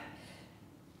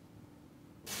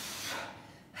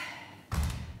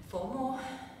 4 more.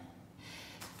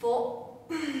 4.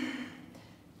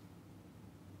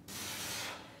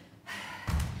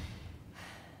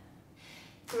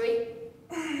 3.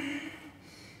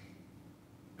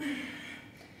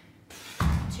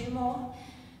 2 more.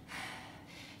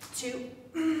 2.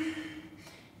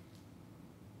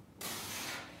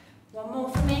 1 more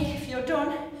for me if you're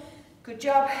done. Good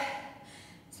job.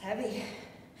 It's heavy.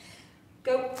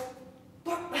 Go.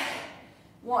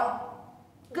 1.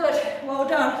 Good. Well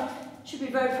done. Should be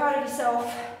very proud of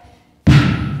yourself.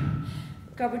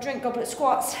 Grab a drink, goblet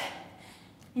squats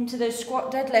into those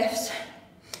squat deadlifts.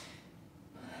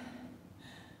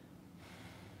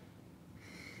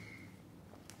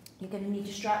 You're going to need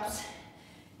your straps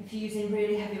if you're using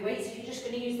really heavy weights. If you're just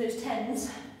going to use those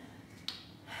 10s,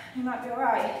 you might be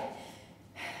alright.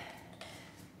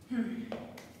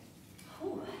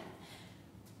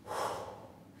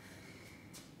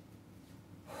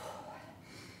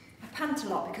 I pant a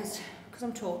lot because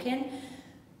I'm talking.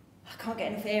 I can't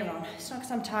get enough air on. It's not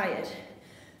because I'm tired.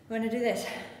 When I do this,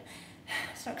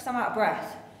 it's not because I'm out of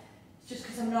breath. It's just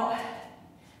because I'm not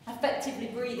effectively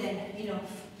breathing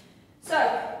enough. So,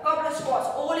 goblet squats,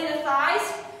 all in the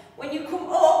thighs. When you come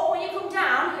up, when you come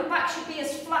down, your back should be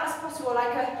as flat as possible,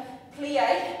 like a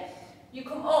plie. You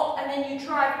come up and then you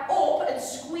drive up and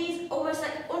squeeze almost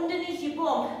like underneath your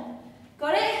bum.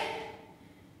 Got it?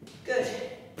 Good.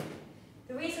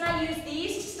 The reason I use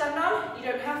these to stand on, you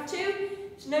don't have to.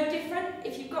 It's no different.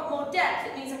 If you've got more depth,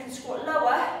 it means I can squat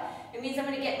lower. It means I'm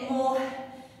going to get more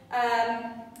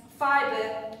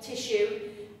fibre tissue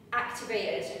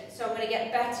activated. So I'm going to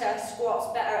get better squats,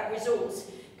 better results,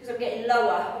 because I'm getting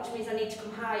lower, which means I need to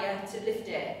come higher to lift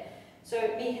it. So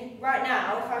right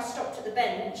now, if I stopped at the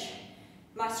bench,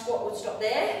 my squat would stop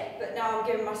there, but now I'm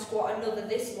giving my squat another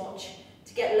this much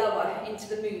to get lower into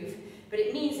the move. But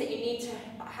it means that you need to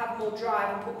have more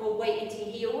drive and put more weight into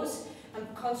your heels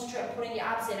and concentrate on pulling your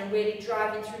abs in and really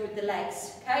driving through with the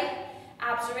legs, okay?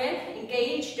 Abs are in,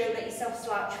 engage, don't let yourself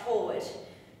slouch forward.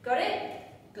 Got it?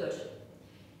 Good.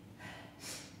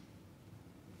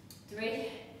 3,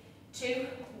 2,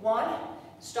 1.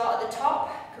 Start at the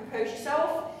top, compose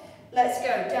yourself. Let's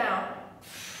go, down.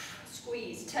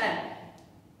 Squeeze, 10.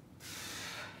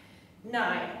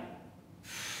 9.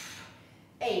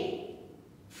 8.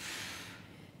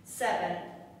 7.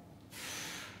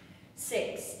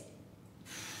 6.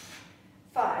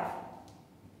 5.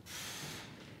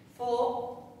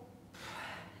 4.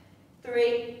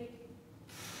 3.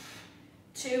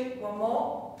 2. 1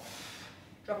 more.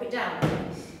 Drop it down.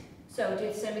 So do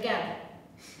the same again.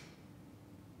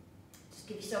 Just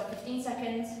give yourself 15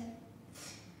 seconds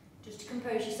just to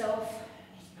compose yourself.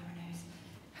 I need to blow my nose.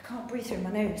 I can't breathe through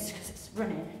my nose because it's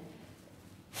running.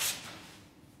 It's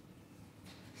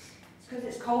because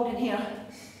it's cold in here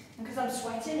and because I'm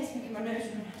sweating, it's making my nose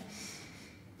run.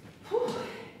 Whew.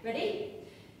 Ready?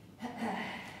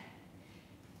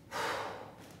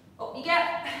 Up you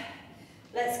get.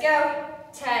 Let's go.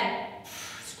 10.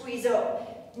 Squeeze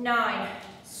up. 9.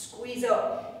 Squeeze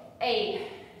up. 8.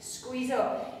 Squeeze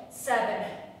up. 7.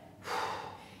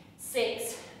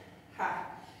 6.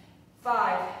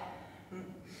 5.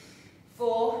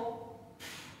 4.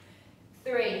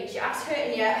 3. Is your ass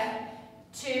hurting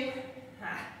yet? 2.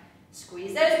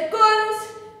 Squeeze those guns.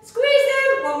 Squeeze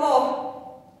them. 1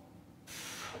 more.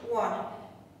 1.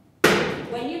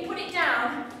 When you put it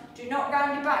down, do not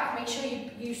round your back. Make sure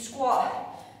you squat.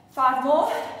 5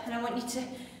 more, and I want you to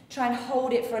try and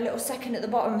hold it for a little second at the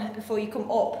bottom before you come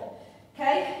up.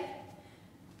 Okay?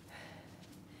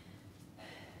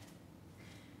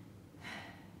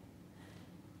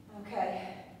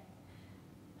 Okay.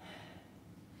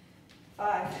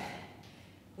 5.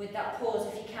 With that pause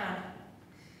if you can.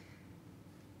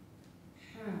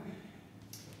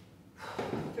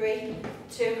 3,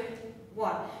 2,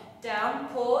 1. Down,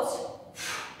 pause.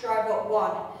 Drive up.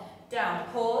 1. Down,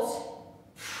 pause.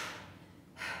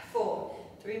 4.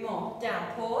 3 more.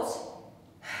 Down, pause.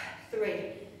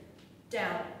 3.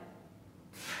 Down.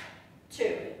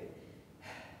 2.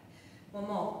 1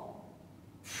 more.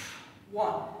 1.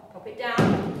 Pop it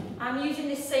down. I'm using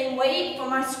this same weight for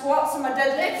my squats and my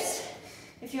deadlifts.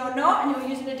 If you're not and you're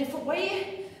using a different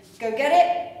weight, go get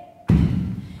it.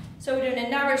 So we're doing a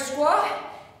narrow squat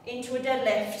into a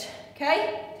deadlift.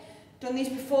 Okay? Done these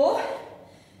before.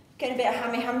 Getting a bit of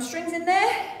hamstrings in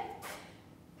there.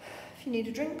 If you need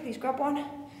a drink, please grab one.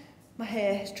 My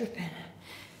hair is dripping.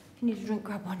 If you need a drink,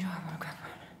 grab one, grab one, grab one.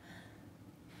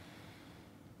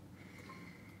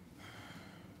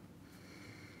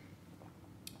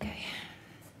 Okay,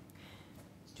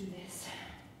 let's do this.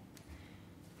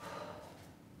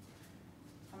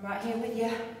 I'm right here with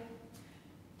you.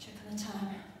 Check on the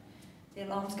time. The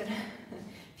alarm's gonna...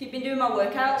 If you've been doing my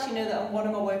workouts, you know that on one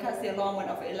of my workouts the alarm went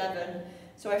off at 11.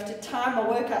 So I have to time my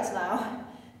workouts now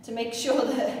to make sure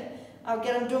that I'll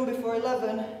get them done before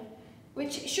 11.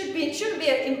 Which should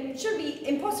be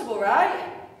impossible, right?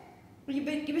 You'd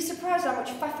be surprised how much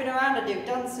faffing around I do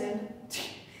dancing.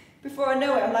 Before I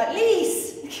know it, I'm like,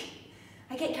 Lise!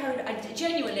 I get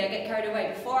carried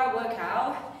away. Before I work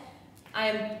out,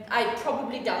 I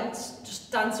probably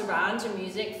just dance around to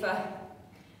music for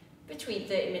between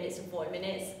 30 minutes and 40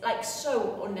 minutes. Like,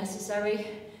 so unnecessary.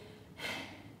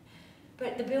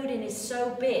 But the building is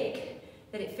so big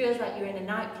that it feels like you're in a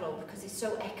nightclub because it's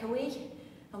so echoey.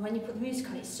 And when you put the music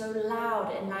on, it's so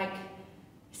loud and like,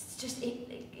 it's just,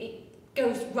 it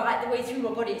goes right the way through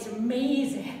my body. It's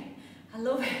amazing. I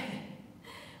love it.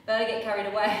 Then I get carried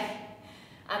away.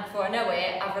 And before I know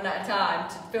it, I've run out of time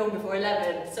to film before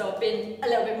 11. So I've been a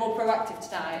little bit more proactive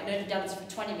tonight and only danced for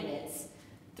 20 minutes.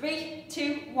 3,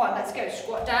 2, 1, let's go.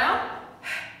 Squat down.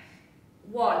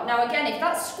 1. Now again, if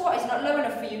that squat is not low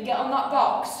enough for you, get on that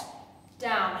box.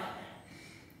 Down.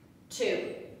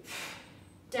 2.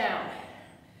 Down.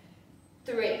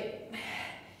 3.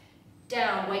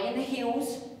 Down. Weight in the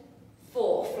heels.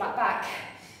 4. Flat back.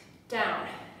 Down.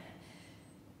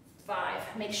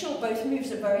 5. Make sure both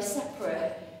moves are very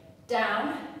separate.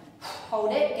 Down.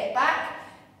 Hold it. Get back.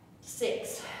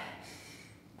 6.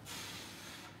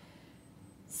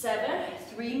 7.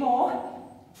 3 more.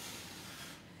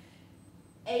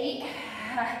 8.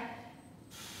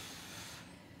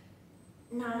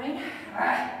 9.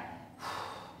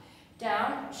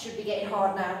 Down. Should be getting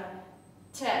hard now.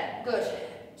 10. Good.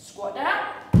 Squat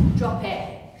down. Drop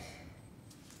it.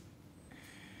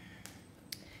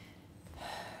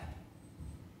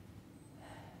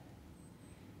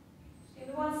 Give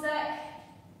me 1 sec.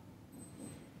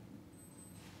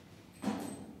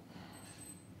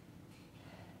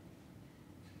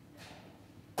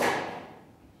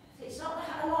 It's not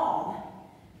that alarm.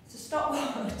 It's a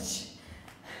stopwatch.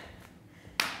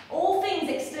 All things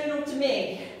external to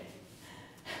me.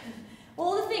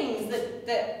 All the things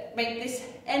that make this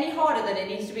any harder than it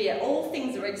needs to be, all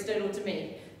things are external to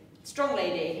me. Strong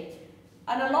lady.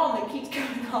 An alarm that keeps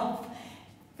going off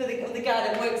for the guy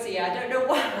that works here. I don't know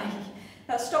why.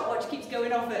 That stopwatch keeps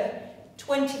going off at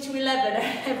 20 to 11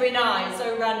 every night.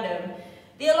 So random.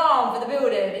 The alarm for the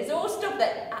building. It's all stuff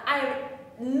that I have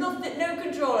no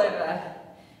control over.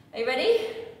 Are you ready?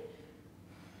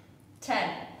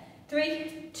 10.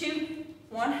 3, 2,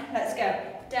 1. Let's go.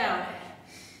 Down.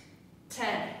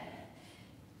 10.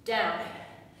 Down.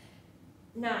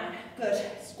 9. Good.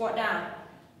 Squat down.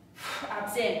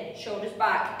 Abs in. Shoulders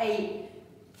back. 8.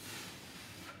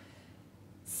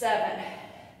 7.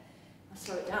 I'll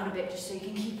slow it down a bit just so you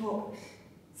can keep up.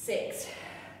 6.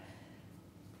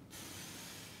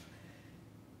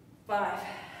 5.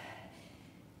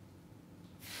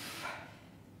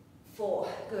 4.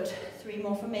 Good. 3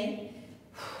 more for me.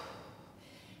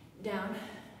 Down.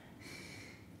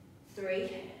 3.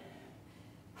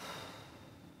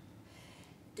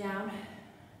 Down.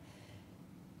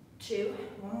 2.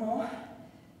 1 more.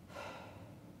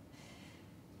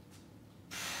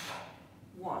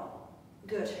 1.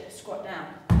 Good. Squat down.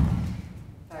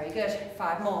 Very good.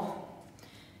 5 more.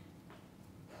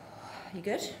 You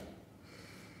good?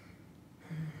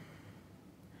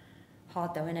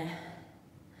 Hard though, innit?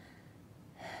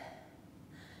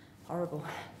 Horrible.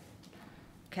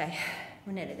 Okay,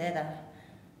 we're nearly there though.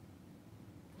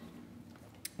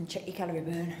 And check your calorie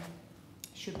burn.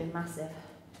 Should be massive.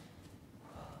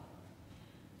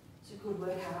 It's a good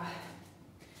workout.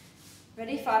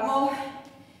 Ready? 5 more.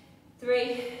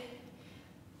 3,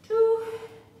 2.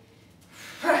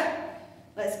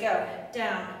 Let's go.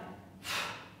 Down.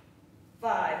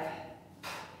 5.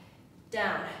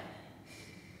 Down.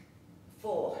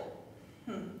 4.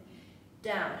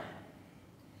 Down.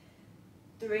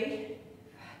 3.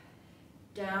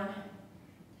 Down.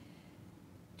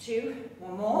 2.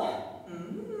 1 more.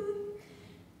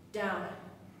 Down.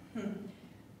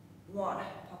 1.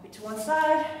 Pop it to one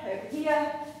side. Over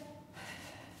here.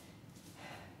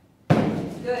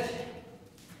 Good.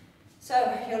 So,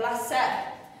 your last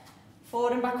set.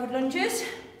 Forward and backward lunges.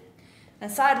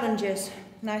 And side lunges.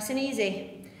 Nice and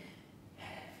easy.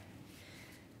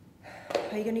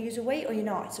 Are you going to use a weight or you're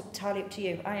not? It's entirely up to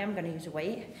you. I am going to use a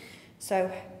weight. So,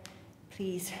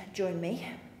 please join me.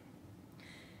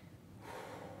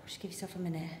 Just give yourself a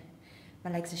minute. My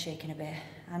legs are shaking a bit.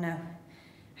 I know.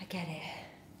 I get it.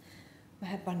 My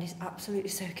headband is absolutely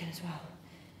soaking as well.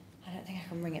 I don't think I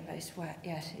can wring it, but it's wet.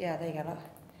 Yeah, there you go, look.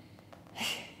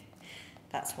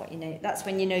 That's what you know. That's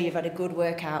when you know you've had a good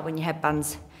workout, when your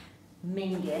headband's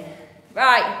minging.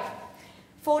 Right.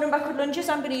 Forward and backward lunges,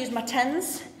 I'm going to use my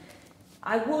 10s.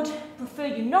 I would prefer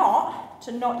you not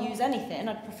use anything.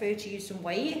 I'd prefer to use some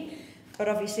weight, but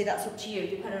obviously that's up to you,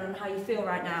 depending on how you feel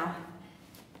right now.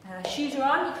 Shoes are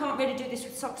on, you can't really do this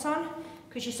with socks on,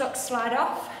 because your socks slide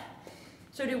off.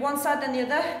 So do one side then the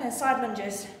other, then side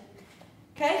lunges.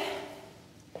 Okay?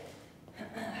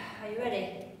 Are you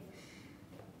ready?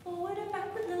 Forward and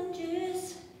backward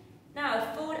lunges. Now,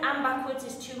 if forward and backwards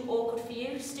is too awkward for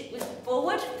you, stick with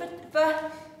forward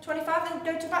for 25,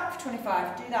 then go to back for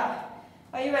 25. Do that.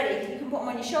 Are you ready? You can put them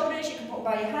on your shoulders, you can put them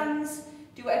by your hands,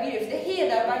 do whatever you do. If they're here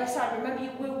though, by your side, remember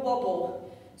you will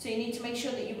wobble. So you need to make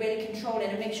sure that you're really controlling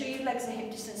and make sure your legs are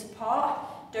hip distance apart.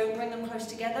 Don't bring them close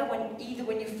together, either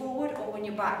when you're forward or when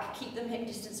you're back. Keep them hip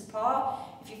distance apart.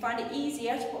 If you find it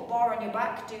easier to put a bar on your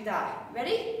back, do that.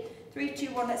 Ready? 3, 2,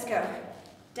 1, let's go.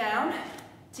 Down,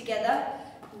 together,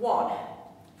 1,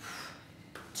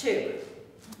 2,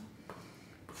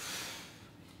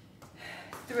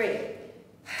 3,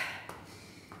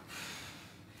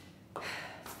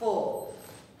 4,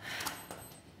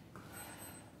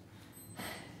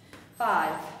 5,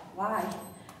 why?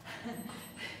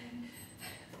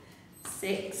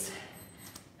 6,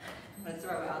 I'm going to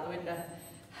throw it out the window,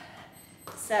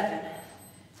 7,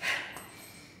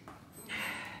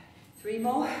 3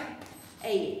 more,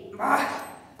 8,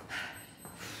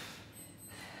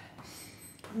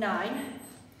 9,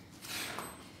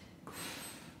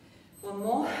 1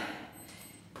 more,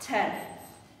 10,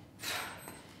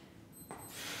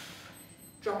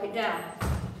 drop it down.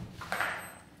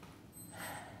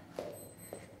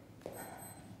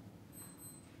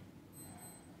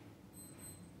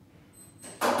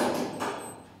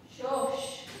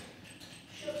 Shush.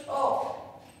 Shut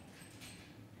up.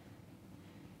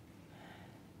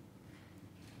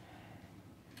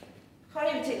 Can't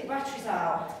even take the batteries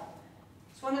out.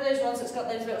 It's one of those ones that's got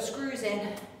those little screws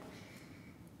in.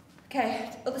 Okay,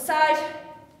 other side.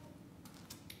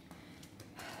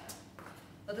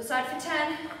 Other side for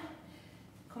 10.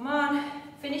 Come on,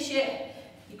 finish it.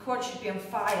 Your quad should be on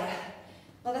fire.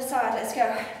 Other side, let's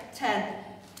go. 10.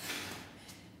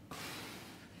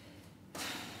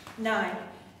 9.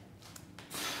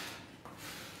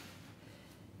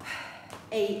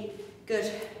 8.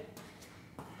 Good.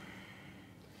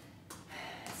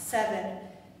 7.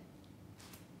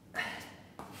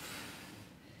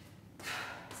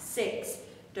 6.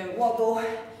 Don't wobble.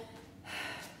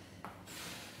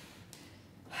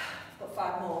 Got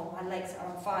 5 more. My legs are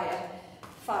on fire.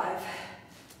 5.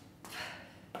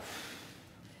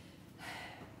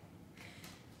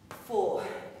 4.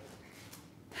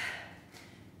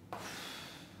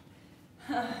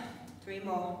 3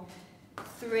 more.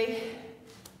 3.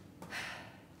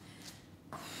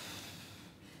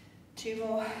 2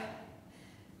 more.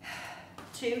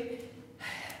 2.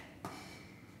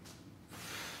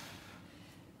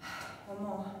 1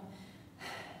 more.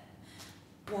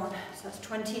 1. So that's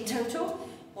 20 in total.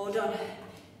 All done.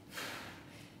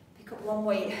 Pick up one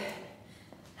weight.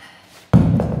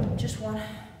 Just one.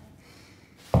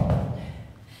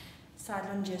 Side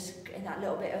lunges, getting that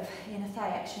little bit of inner thigh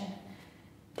action.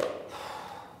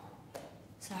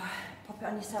 So pop it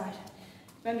on your side.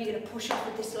 Remember, you're going to push up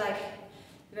with this leg.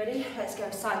 You ready? Let's go.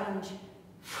 Side lunge.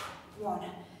 1.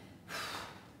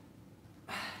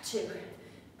 2.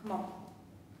 Come on.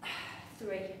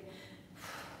 3.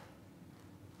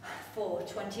 4.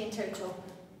 20 in total.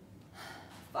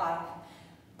 5.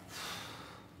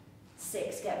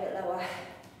 6. Get a bit lower.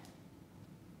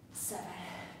 7.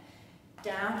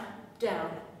 Down.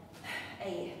 Down.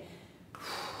 8.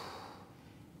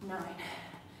 9.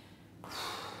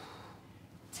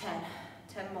 10.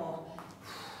 10 more.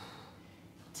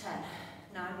 10.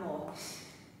 9 more.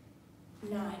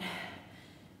 9.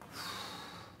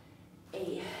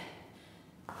 8.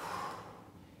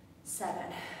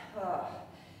 7.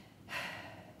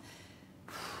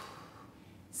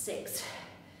 6.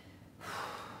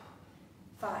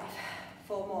 5.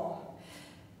 4 more.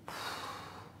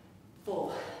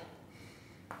 4.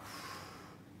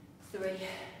 3.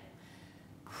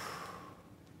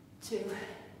 2.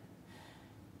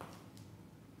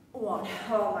 1.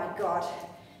 Oh my God.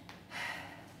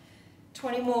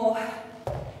 20 more.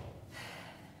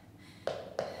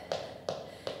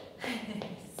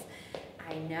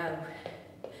 I know.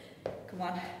 Come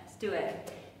on, let's do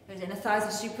it. Those inner thighs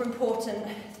are super important.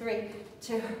 3,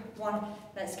 2, 1,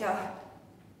 let's go.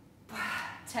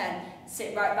 10,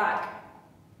 sit right back.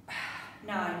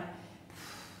 9.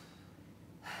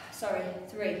 Sorry,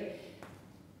 3.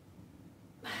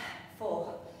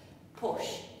 4,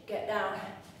 push, get down.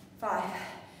 5,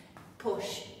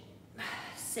 push.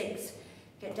 6,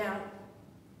 get down.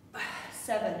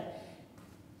 7,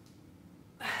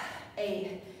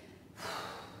 8,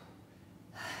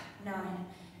 9,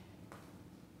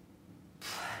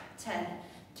 10,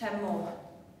 10 more,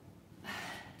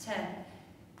 10,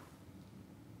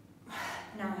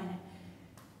 9,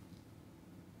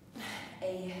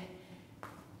 8,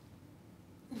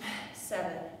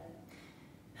 7,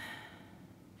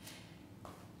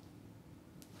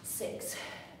 6,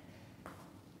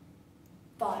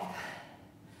 5,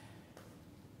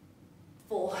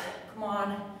 4, come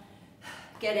on,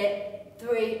 get it,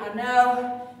 3, I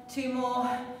know, 2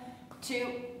 more,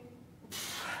 2,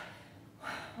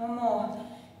 1 more,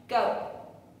 go,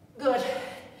 good,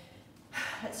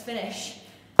 let's finish,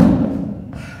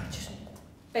 just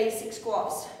basic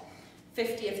squats,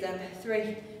 50 of them,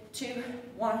 3, 2,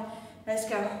 1, let's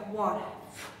go, 1,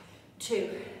 2,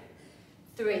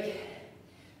 3,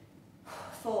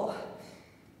 4,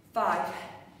 5,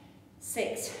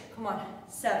 6, come on,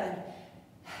 7,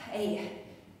 8,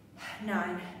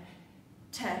 9,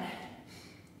 10,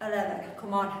 11,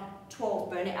 come on, 12,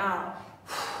 burn it out.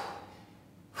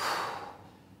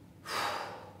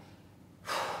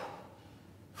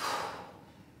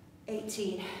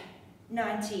 18,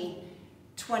 19,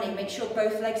 20, make sure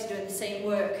both legs are doing the same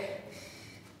work.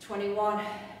 21,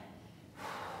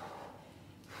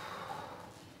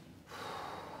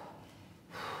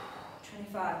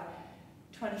 25,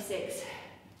 26,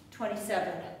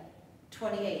 27,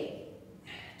 28,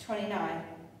 29,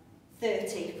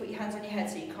 30, put your hands on your head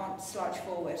so you can't slouch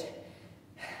forward.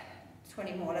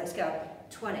 20 more, let's go.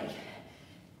 20,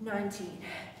 19,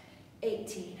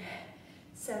 18,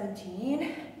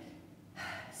 17,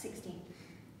 16,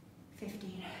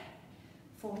 15,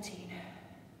 14,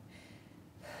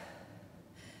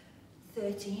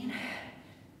 13,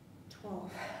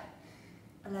 12,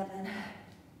 11,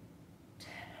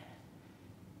 10,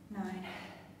 9,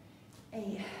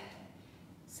 8,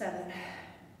 7,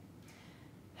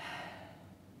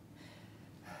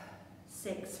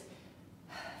 6,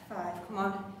 5, come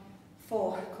on,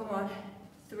 4, come on,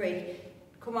 3,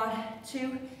 come on,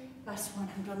 2, last one,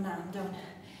 I'm done now, I'm done.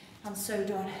 I'm so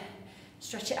done.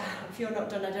 Stretch it out. If you're not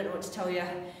done, I don't know what to tell you.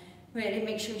 Really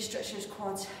make sure you stretch those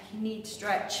quads. You need to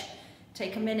stretch.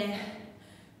 Take a minute.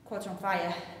 Quads are on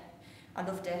fire. I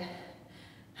loved it.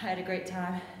 I had a great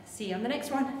time. See you on the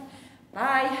next one.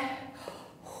 Bye.